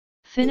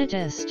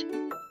Finitist,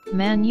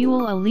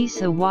 manual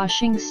ELISA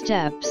washing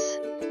steps.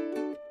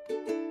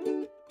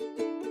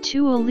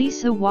 Two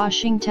ELISA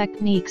washing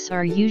techniques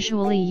are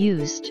usually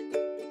used: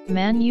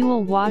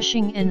 manual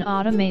washing and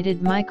automated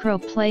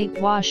microplate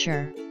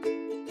washer.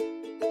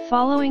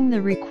 Following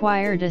the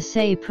required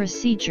assay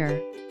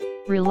procedure,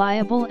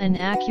 reliable and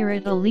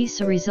accurate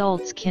ELISA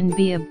results can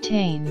be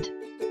obtained.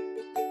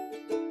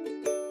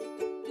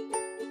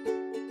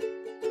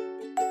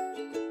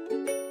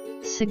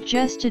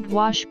 Suggested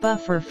wash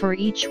buffer for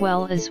each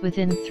well is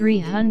within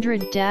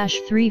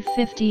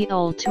 300-350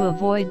 ul to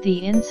avoid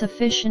the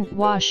insufficient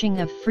washing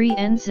of free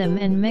enzyme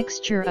and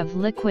mixture of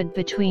liquid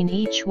between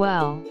each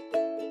well.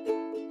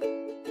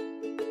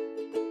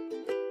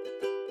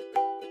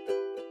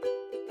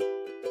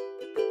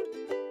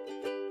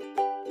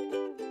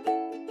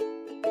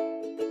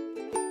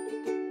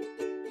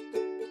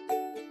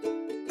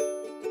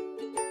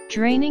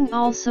 Draining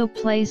also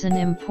plays an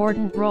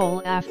important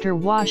role after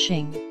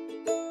washing.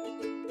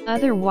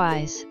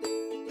 Otherwise,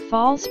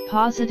 false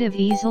positive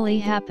easily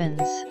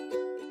happens.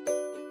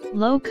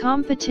 Low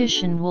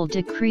competition will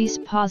decrease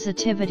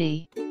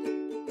positivity.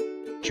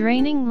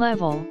 Draining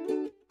level: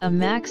 a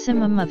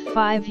maximum of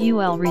 5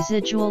 ul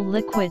residual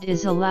liquid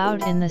is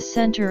allowed in the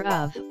center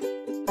of,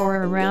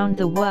 or around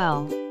the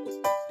well.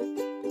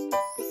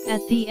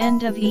 At the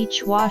end of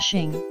each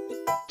washing,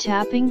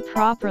 tapping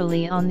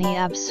properly on the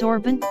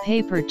absorbent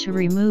paper to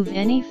remove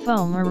any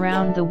foam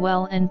around the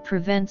well and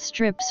prevent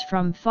strips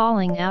from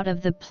falling out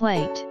of the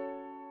plate.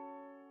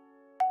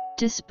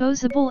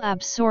 Disposable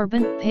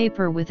absorbent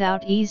paper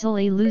without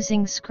easily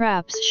losing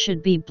scraps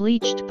should be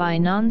bleached by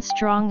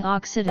non-strong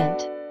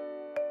oxidant.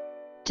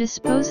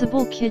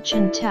 Disposable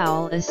kitchen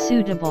towel is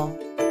suitable.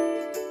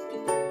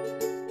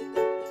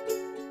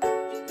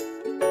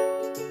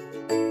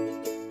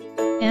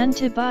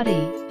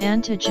 Antibody,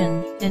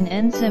 antigen, and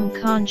enzyme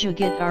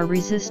conjugate are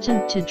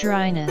resistant to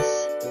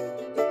dryness.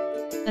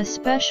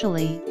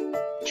 Especially,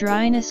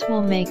 dryness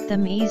will make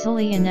them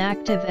easily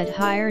inactive at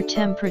higher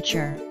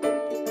temperature.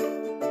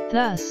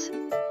 Thus,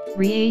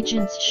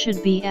 reagents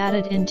should be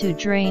added into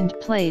drained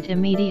plate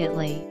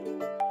immediately.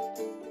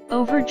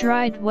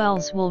 Over-dried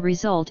wells will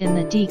result in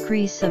the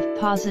decrease of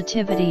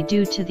positivity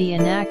due to the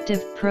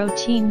inactive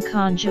protein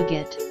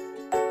conjugate.